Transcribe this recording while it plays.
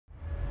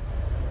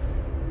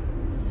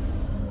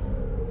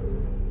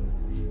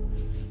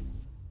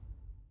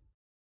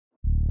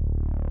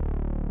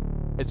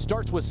It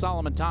starts with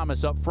Solomon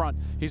Thomas up front.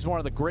 He's one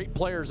of the great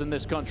players in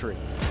this country.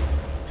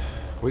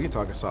 We can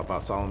talk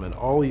about Solomon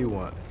all you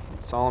want.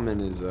 Solomon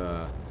is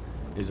a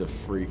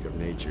freak of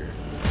nature.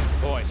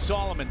 Boy,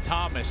 Solomon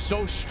Thomas,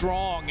 so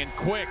strong and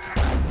quick.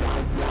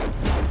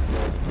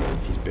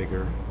 He's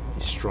bigger,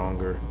 he's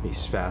stronger,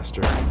 he's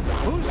faster.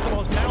 Who's the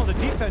most talented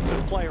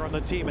defensive player on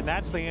the team? And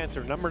that's the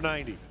answer, number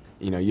 90.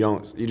 You know,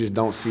 you just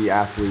don't see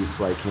athletes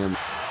like him.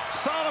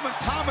 Solomon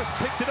Thomas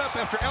picked it up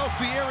after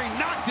Alfieri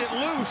knocked it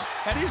loose,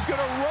 and he's going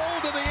to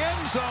roll to the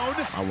end zone.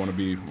 I want to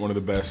be one of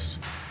the best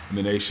in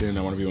the nation.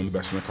 I want to be one of the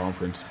best in the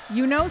conference.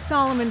 You know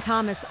Solomon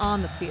Thomas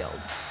on the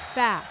field.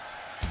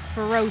 Fast,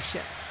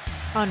 ferocious,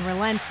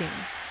 unrelenting.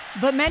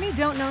 But many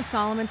don't know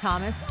Solomon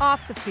Thomas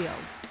off the field.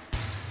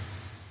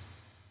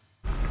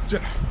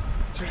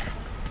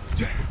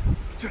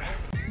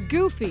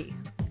 Goofy,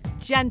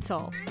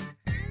 gentle,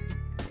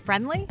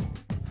 friendly?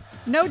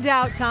 No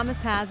doubt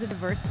Thomas has a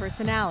diverse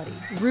personality,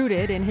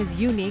 rooted in his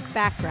unique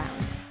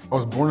background. I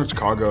was born in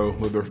Chicago,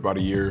 lived there for about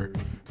a year,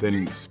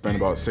 then spent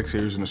about 6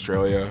 years in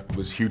Australia.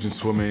 Was huge in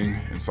swimming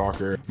and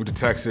soccer. Moved to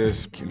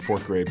Texas in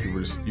 4th grade. People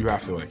were just, you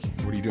have to, like,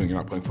 what are you doing? You're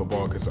not playing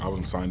football? Because I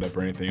wasn't signed up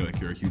or anything. Like,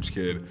 you're a huge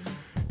kid.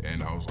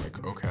 And I was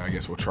like, okay, I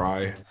guess we'll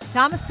try.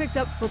 Thomas picked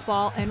up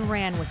football and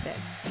ran with it.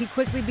 He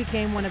quickly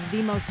became one of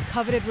the most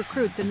coveted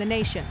recruits in the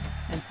nation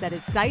and set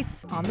his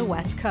sights on the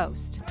West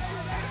Coast.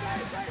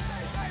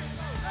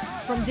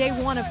 From day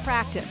one of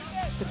practice,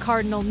 the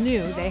Cardinal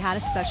knew they had a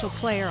special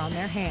player on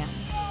their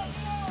hands.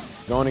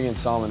 Going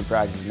against Solomon in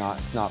practice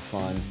it's not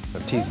fun.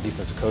 But T's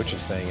defensive coach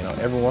is saying, you know,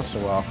 every once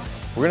in a while,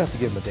 we're going to have to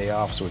give him a day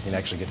off so we can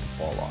actually get the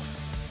ball off.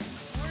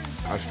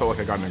 I felt like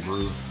I got in a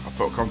groove. I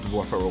felt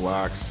comfortable, I felt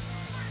relaxed.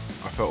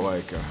 I felt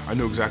like I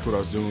knew exactly what I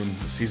was doing.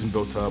 The season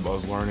built up, I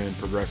was learning,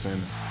 progressing.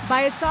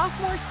 By his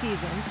sophomore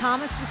season,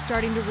 Thomas was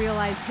starting to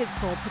realize his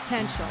full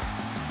potential.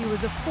 He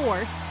was a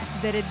force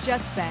that had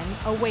just been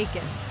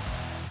awakened.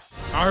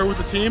 Out here with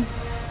the team.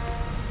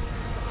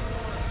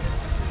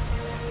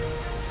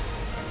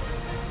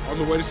 On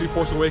the way to see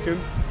Force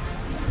Awakens.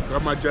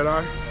 Grab my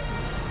Jedi.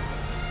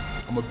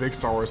 I'm a big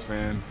Star Wars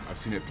fan. I've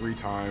seen it 3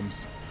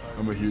 times.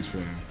 I'm a huge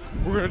fan.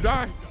 We're gonna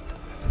die.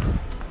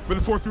 May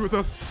the Force be with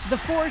us. The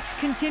Force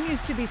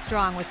continues to be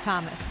strong with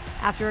Thomas.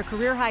 After a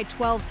career-high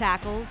 12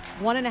 tackles,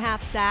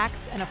 1.5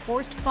 sacks, and a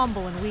forced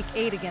fumble in Week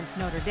 8 against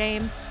Notre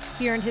Dame,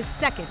 he earned his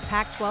 2nd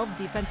Pac-12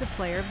 Defensive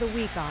Player of the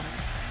Week honor.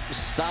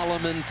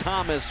 Solomon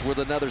Thomas with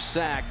another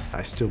sack.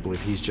 I still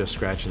believe he's just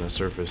scratching the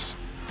surface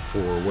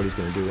for what he's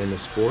going to do in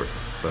this sport,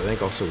 but I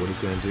think also what he's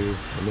going to do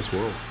in this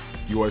world.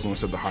 You always want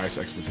to set the highest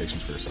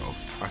expectations for yourself.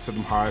 I set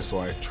them high, so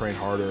I train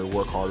harder,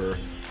 work harder,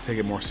 take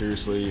it more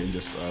seriously, and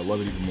just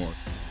love it even more.